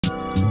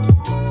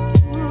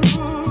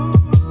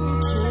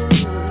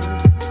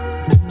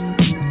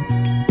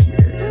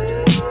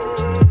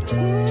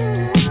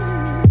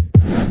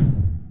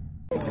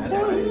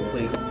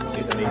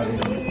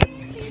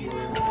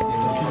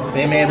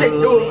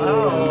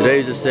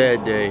Today's a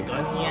sad day.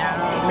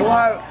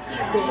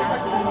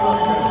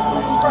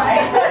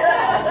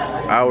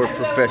 Our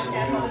professor,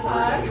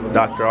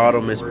 Dr.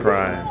 Autumn's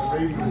Prime,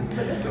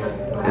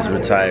 is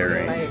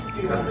retiring.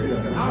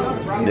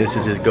 This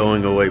is his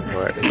going away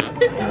party.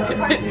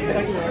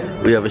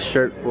 We have a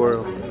shirt for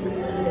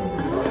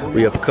him.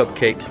 We have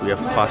cupcakes. We have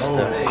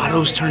pasta.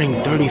 Otto's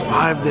turning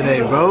 35 today,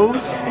 bro.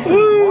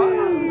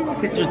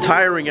 He's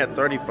retiring at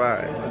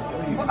 35.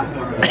 He's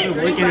been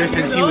working here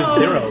since he was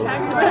 0.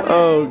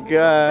 Oh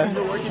God. He's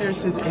been working here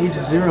since age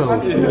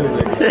 0.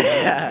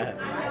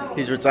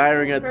 He's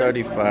retiring at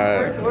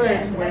 35.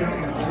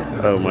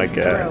 Oh my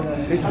God.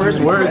 His first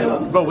words,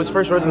 bro. His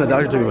first words in the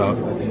doctor took about.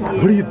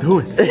 What are you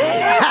doing?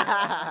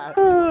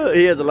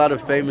 He has a lot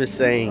of famous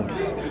sayings.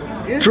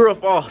 True or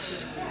false?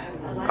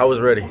 I was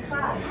ready.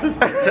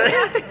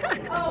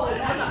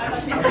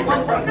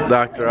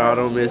 Dr.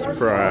 Autumn's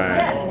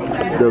Prime,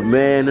 the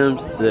man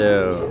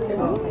himself.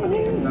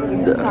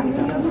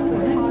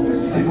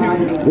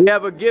 We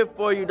have a gift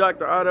for you,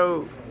 Dr.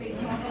 Otto.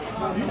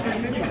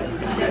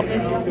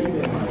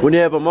 When you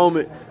have a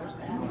moment.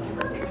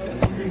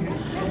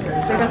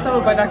 So I got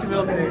someone by Dr.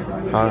 Middleton.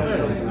 Huh?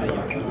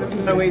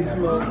 No, wait,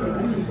 slow.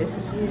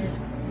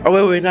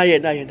 Oh, wait, not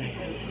yet.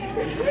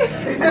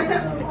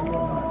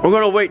 We're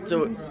gonna wait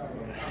till.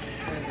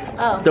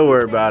 Oh. Don't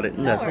worry about it.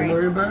 Nothing. Don't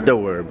worry about it?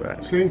 Don't worry about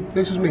it. See,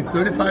 this is me.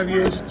 35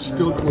 years,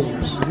 still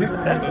clueless.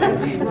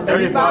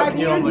 35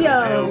 years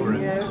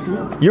young.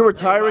 You're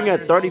retiring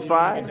at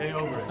 35?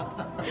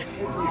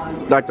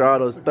 Dr.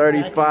 Otto's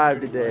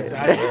 35 today.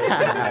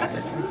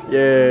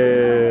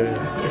 Yeah.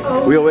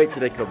 We'll wait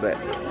till they come back.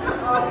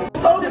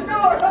 Hold the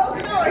door.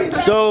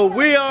 So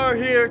we are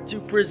here to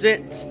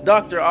present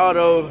Dr.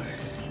 Otto,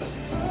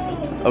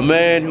 a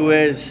man who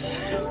has,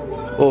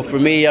 well, for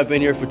me, I've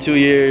been here for 2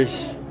 years,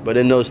 but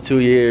in those 2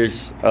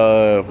 years,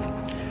 I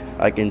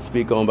can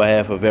speak on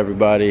behalf of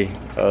everybody.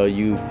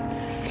 You've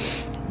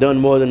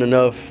done more than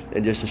enough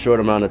in just a short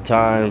amount of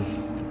time.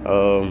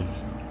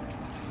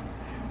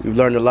 We've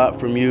learned a lot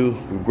from you.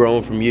 We've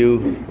grown from you.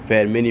 We've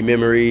had many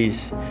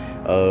memories.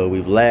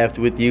 We've laughed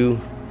with you.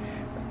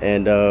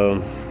 And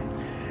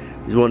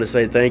just want to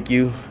say thank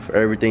you for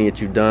everything that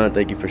you've done.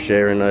 Thank you for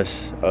sharing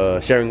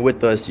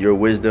with us your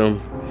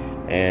wisdom.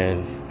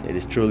 And it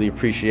is truly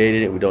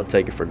appreciated. We don't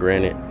take it for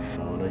granted. I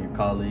know your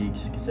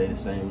colleagues can say the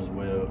same as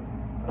well.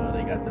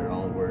 They got their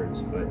own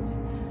words, but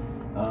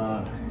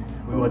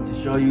we want to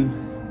show you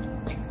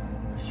the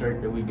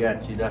shirt that we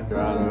got you, Dr.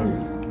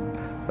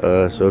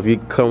 Otto. So if you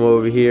come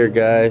over here,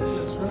 guys.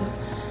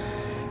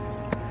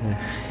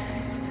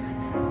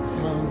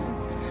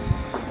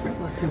 If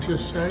I can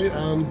just say,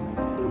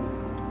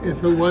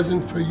 if it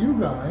wasn't for you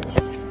guys,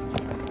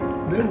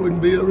 there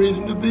wouldn't be a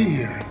reason to be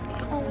here.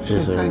 So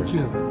Yes, sir. thank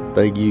you.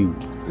 Thank you.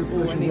 Good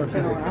pleasure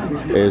working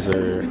with you. Yes,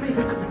 sir.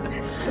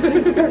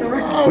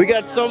 We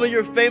got some of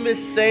your famous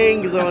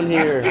sayings on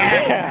here.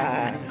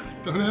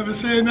 Don't ever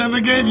say I never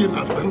gave you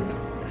nothing.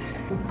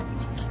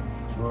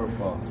 True or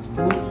false?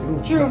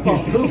 True or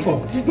false? True or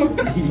false? Here you go.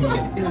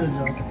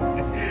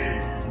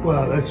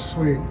 Wow, that's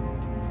sweet.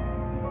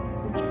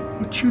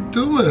 What you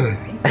doing?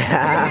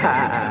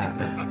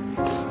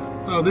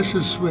 Oh, this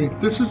is sweet.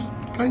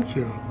 Thank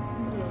you.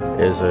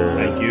 Yes, sir.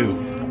 Thank you.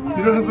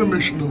 You don't have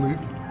permission to leave.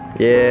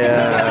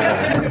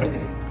 Yeah.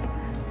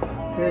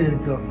 There you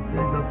go.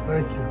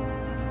 Thank you.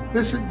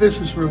 This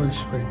is really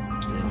sweet.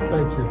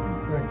 Thank you.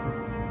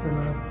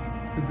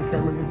 Did the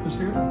camera get to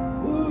see it?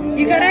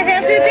 You gotta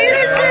have to do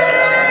this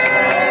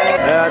shit!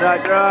 Yeah,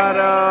 Dr.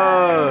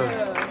 Otto.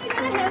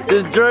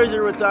 This jersey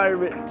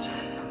retirement.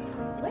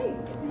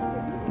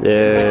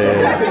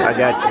 Yeah, I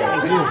got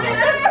you.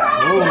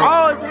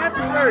 Oh, it's a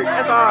empty shirt.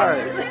 That's hard.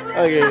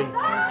 Okay,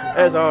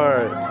 that's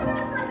hard.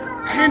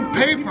 And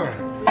paper.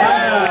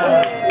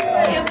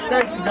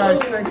 Thank you guys.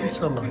 Thank you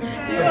so much.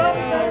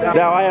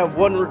 Now I have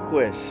one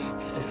request.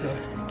 Okay.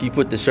 Can you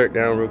put the shirt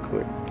down real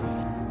quick?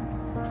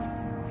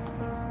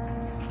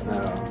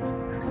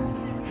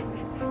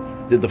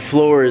 The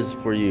floor is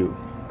for you.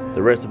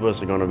 The rest of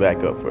us are gonna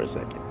back up for a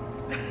second.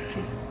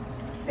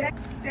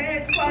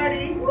 Dance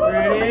party!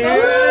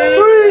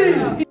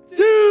 3,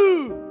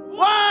 2,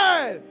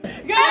 1!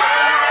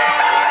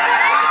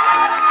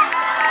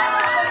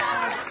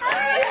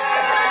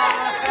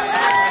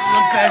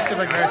 Passive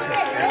aggressive.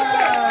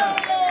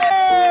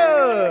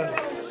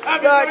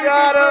 Dr.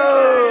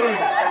 Otto!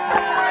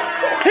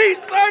 He's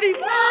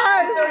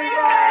 35!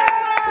 Yeah!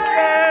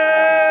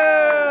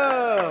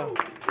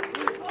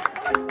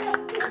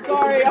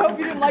 Sorry, I hope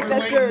you didn't like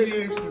that shirt.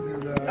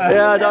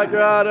 Yeah,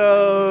 Dr.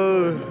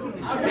 Otto!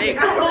 Hey, I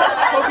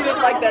hope you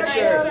didn't like that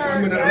shirt.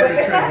 I'm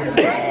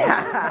gonna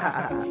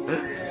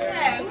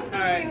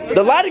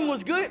The lighting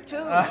was good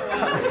too.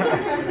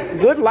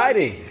 Good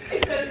lighting.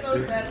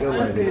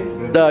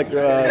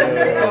 Dr.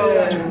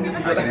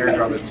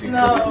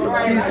 No,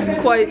 he's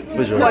quite a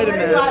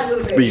mess.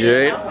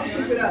 Appreciate it.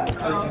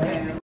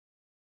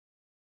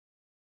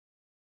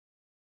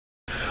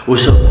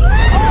 What's up?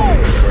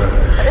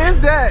 Is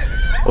that?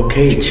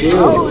 Okay, chill.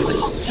 Oh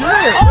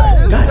shit!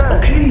 God,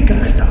 okay,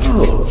 God,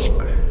 dog.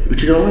 But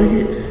you don't like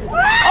it?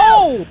 Oh!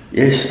 No!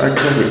 Yes, I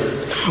cut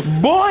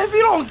it. Boy, if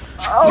you don't...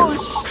 Oh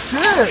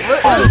shit!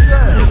 What is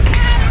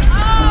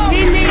that?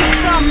 He needs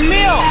some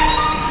milk!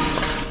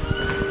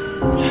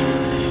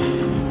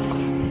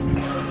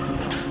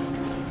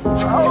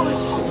 Oh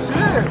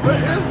shit! What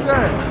is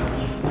that?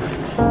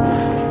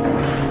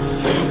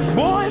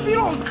 Boy, if you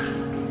don't...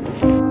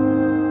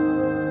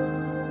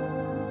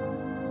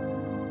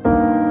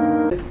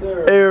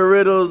 Aaron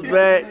Riddle's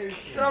back.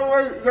 No,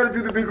 wait, you gotta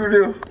do the big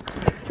reveal.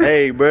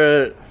 Hey,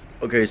 bruh.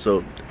 Okay,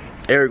 so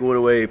Eric went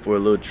away for a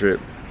little trip.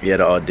 He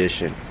had an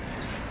audition.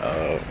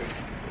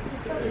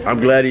 I'm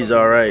glad he's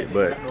all right,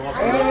 but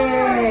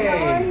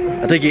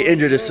I think he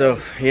injured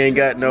himself. He ain't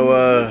got no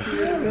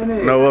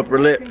upper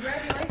lip.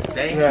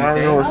 Yeah, I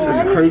know, it's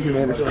just crazy,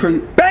 man. It's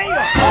crazy. Bam!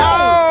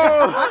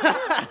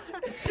 Oh!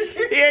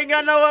 He ain't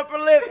got no upper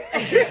lip.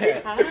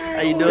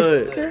 How you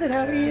doing? Good,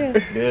 how are you?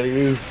 Good,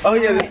 you? Oh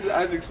yeah, this is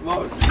Isaac's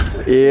vlog.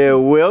 Yeah,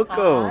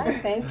 welcome.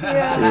 Thank you.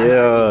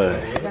 Yeah.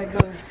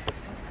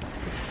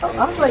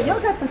 I was like,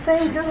 y'all got the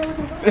same girl.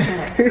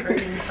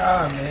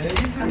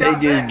 They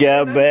just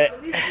got back.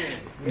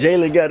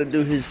 Jalen got to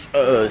do his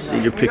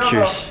senior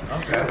pictures.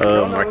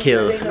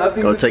 Markel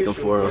gonna take them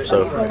for him,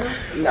 so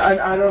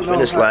I don't know.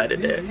 finna slide it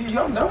there. You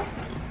don't know?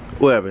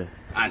 Whatever.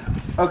 I know.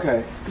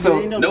 Okay,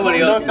 so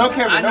Nobody else. No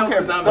camera, I know no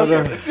 'cause camera. I'm No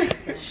here.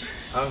 camera.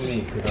 I'm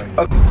me, cause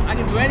I'm I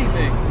can do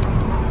anything.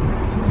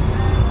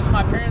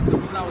 My parents did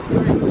when I was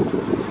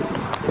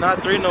 3.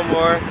 Not 3 no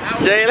more.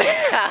 Jalen.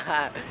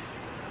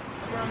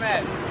 Where I'm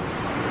at.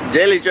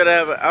 Jalen trying to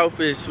have an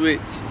outfit switch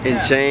and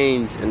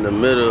change in the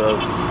middle of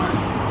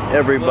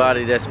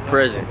everybody that's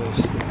present.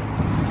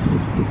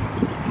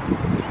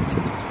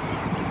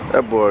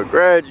 That boy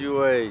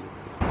graduated.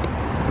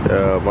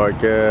 Yeah,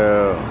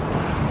 Markel.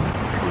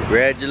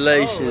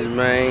 Congratulations,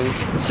 man.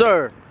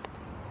 Sir.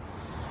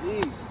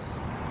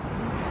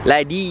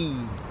 Lady.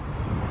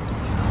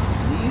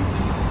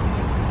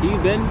 You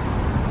been?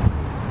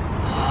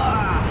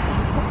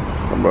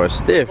 My boy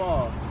stiff. I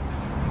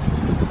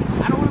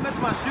don't want to mess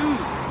with my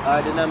shoes.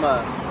 I didn't have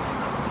my.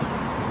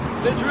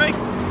 The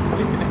drinks.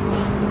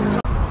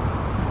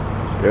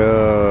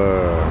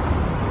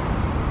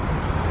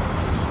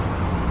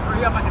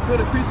 Hurry up, I can feel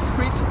the creases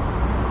creasing.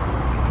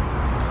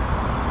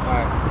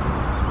 Alright.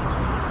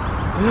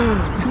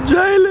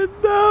 Jalen,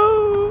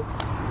 no.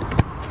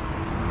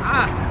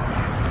 Ah,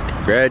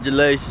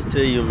 Congratulations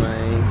to you,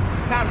 man.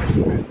 it's time to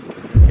strip.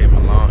 Came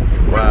along.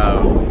 Wow.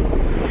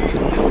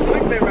 This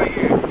quick bit right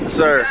here.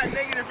 Sir. Not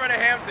naked in front of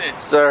Hampton.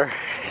 Sir.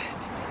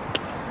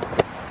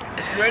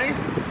 You ready?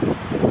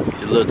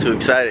 You're a little too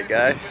excited,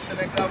 guy. The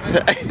next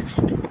outfit.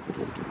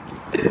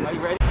 Are you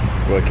ready?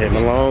 Boy, came a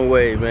long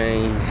way,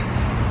 man.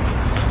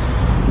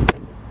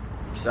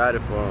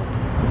 Excited for him.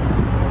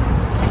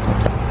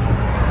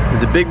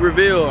 It's a big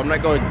reveal. I'm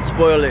not going to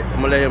spoil it. I'm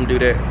going to let him do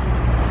that.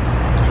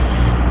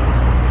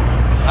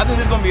 I think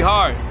this is gonna be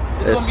hard.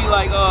 It's gonna be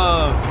like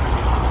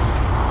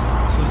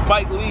some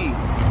Spike Lee.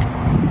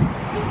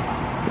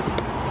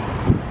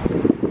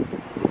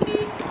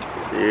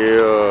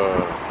 Yeah.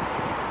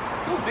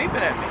 Who's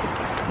beeping at me?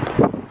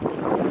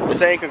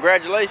 This ain't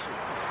congratulations.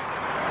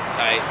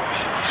 Tight.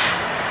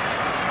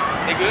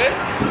 They good?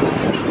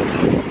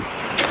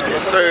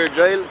 Yes, sir,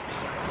 Jalen.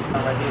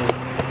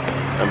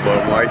 That boy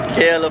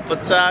Markel, a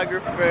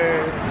photographer.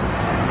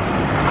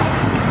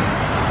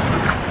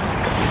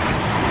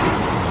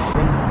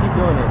 Keep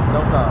doing it,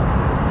 no problem.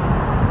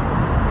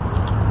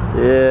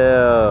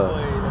 Yeah.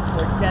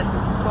 We're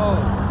catching some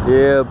cold.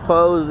 Yeah,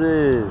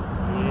 poses.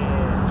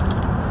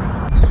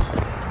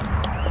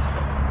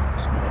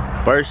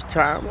 First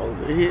time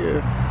over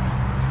here.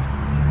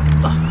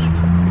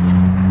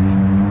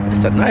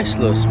 It's a nice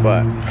little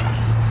spot.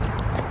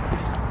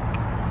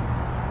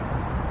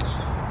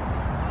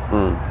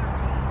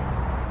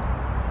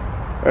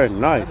 Very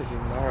nice.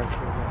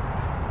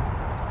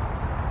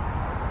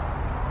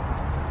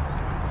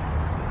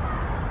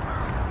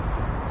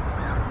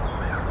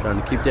 Trying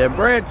to keep that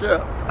branch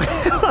up.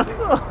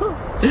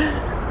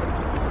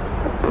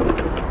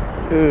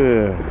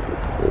 Yeah.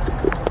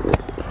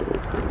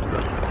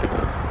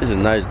 This is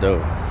nice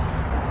though.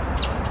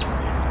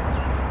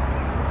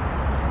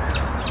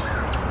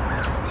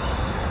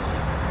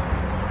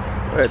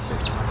 That's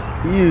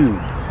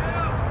huge.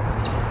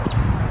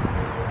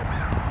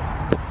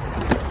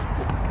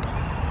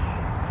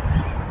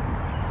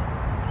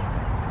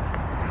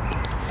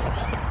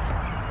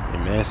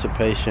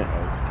 Emancipation.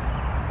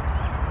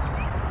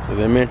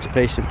 The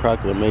Emancipation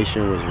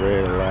Proclamation was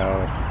read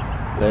aloud,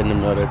 letting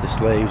them know that the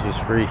slaves was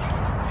free.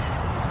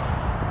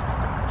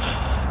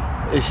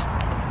 It's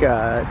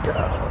God.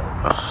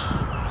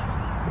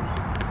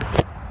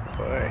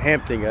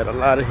 Hampton got a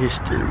lot of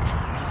history.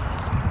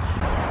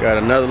 Got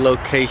another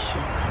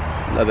location,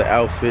 another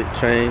outfit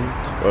change,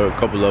 or a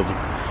couple of them.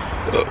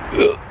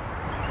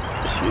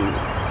 Shoot.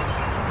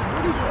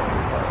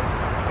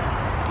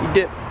 You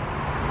dip.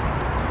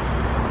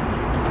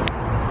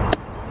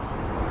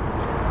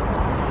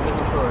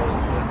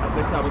 I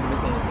wish I was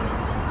missing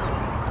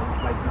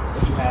like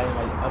if you had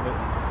like other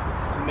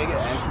to make it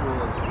actual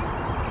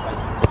like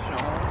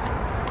shown.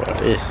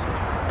 It's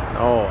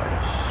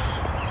Nice.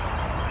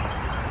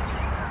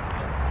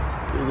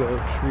 Big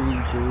old tree,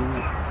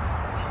 dude.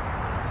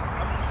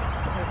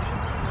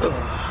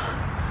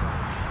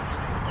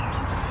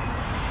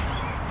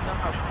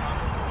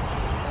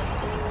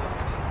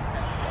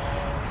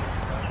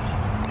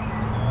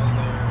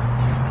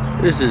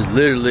 This is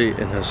literally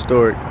an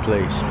historic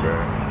place, bro.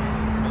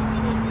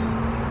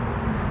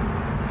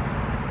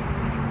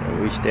 And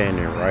we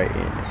standing right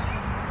in it.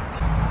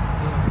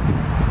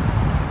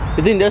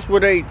 You think that's where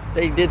they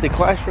did the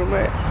classroom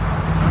at?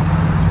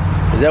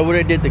 Is that where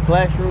they did the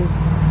classroom?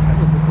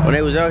 When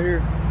they was out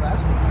here?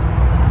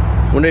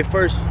 When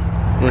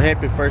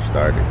Hampton first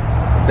started,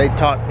 they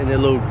taught in the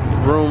little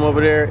room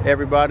over there,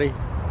 everybody.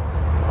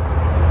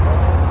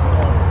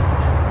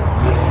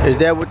 Is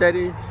that what that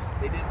is?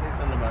 They did say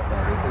something about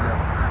that. They said that.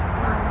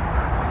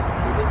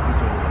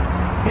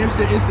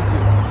 Hampton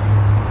Institute.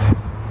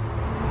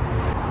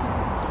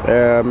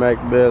 Yeah,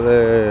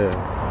 McBilly.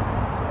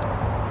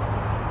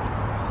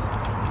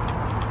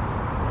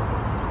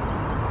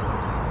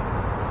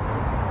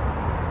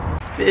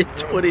 It's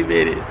been 20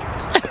 minutes.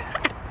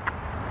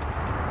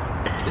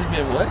 It's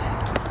been what?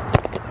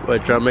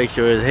 But trying to make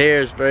sure his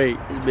hair is straight.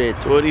 It's been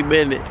 20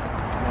 minutes. No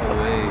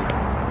way.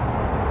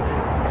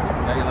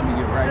 Now you let me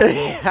get right.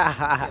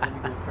 Let me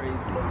go crazy.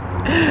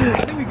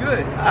 I think we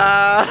good.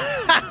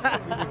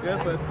 We good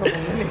for a couple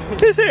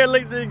minutes. His hair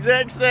looked the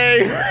exact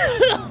same. You know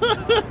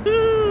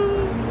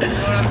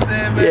what I'm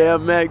saying, man? Yeah,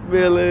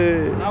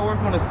 McBilly. When I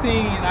work on a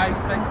scene, I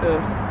expect the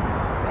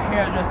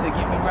hairdresser to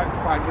get me right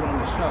before I get on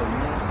the show. You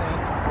know what I'm saying?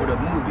 Or the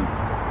movie.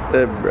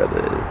 That brother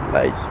is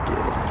light skinned.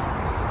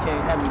 You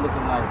can't have me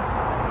looking like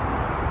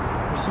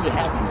Pursuit of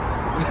Happiness.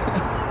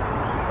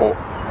 Oh.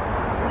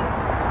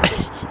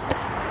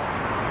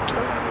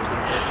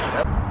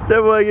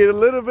 That boy get a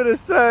little bit of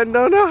sun,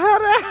 don't know how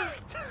to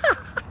act.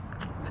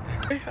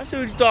 I see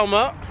what you talking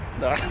about.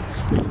 No.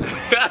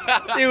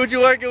 See what you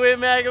working with,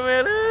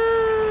 Magaman.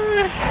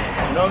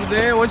 You know what I'm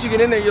saying? Once you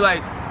get in there, you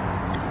like,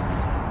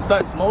 you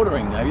start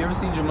smoldering. Have you ever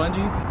seen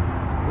Jumanji?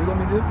 What you want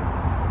me to do?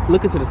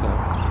 Look into the sun.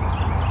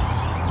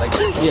 Like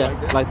that? Yeah,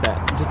 like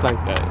that. Just like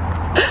that.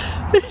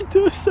 He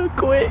do it so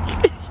quick.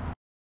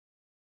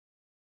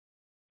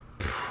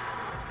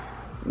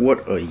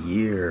 What a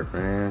year,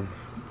 man.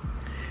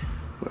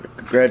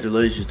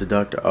 Congratulations to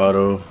Dr.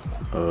 Otto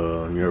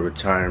on your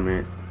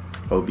retirement.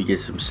 Hope you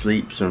get some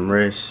sleep, some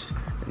rest,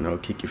 you know,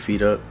 kick your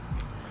feet up.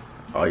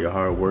 All your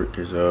hard work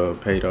is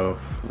paid off.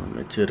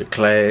 To the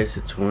class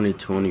of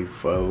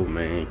 2024,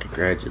 man,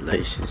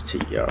 congratulations to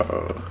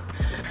y'all.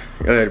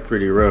 Y'all had it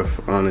pretty rough,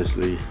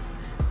 honestly,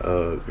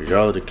 cause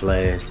y'all the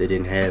class, they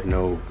didn't have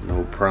no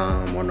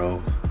prom or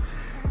no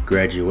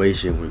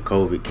graduation when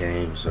COVID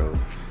came. So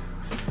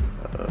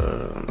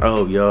I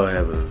hope y'all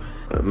have an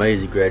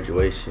amazing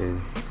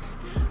graduation.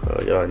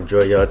 Y'all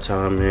enjoy y'all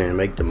time, man.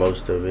 Make the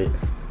most of it.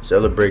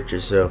 Celebrate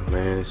yourself,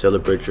 man.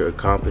 Celebrate your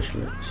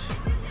accomplishments.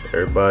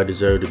 Everybody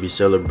deserves to be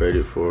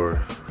celebrated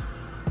for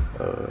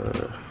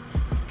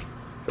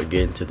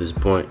getting to this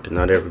point, because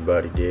not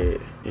everybody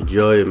did.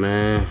 Enjoy it,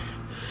 man.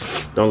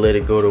 Don't let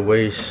it go to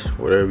waste.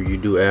 Whatever you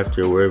do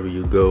after, wherever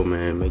you go,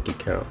 man, make it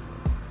count.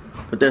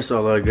 But that's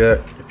all I got.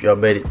 If y'all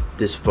made it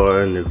this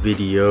far in the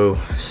video,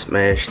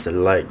 smash the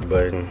like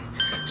button,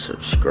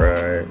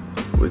 subscribe.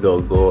 We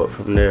gonna go up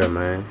from there,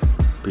 man.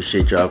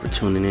 Appreciate y'all for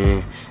tuning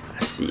in.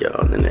 I'll see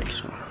y'all in the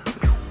next one.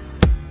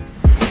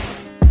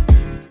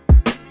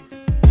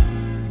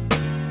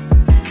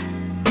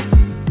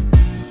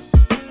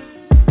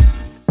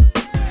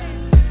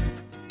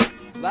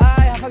 Bye,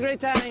 have a great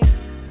time.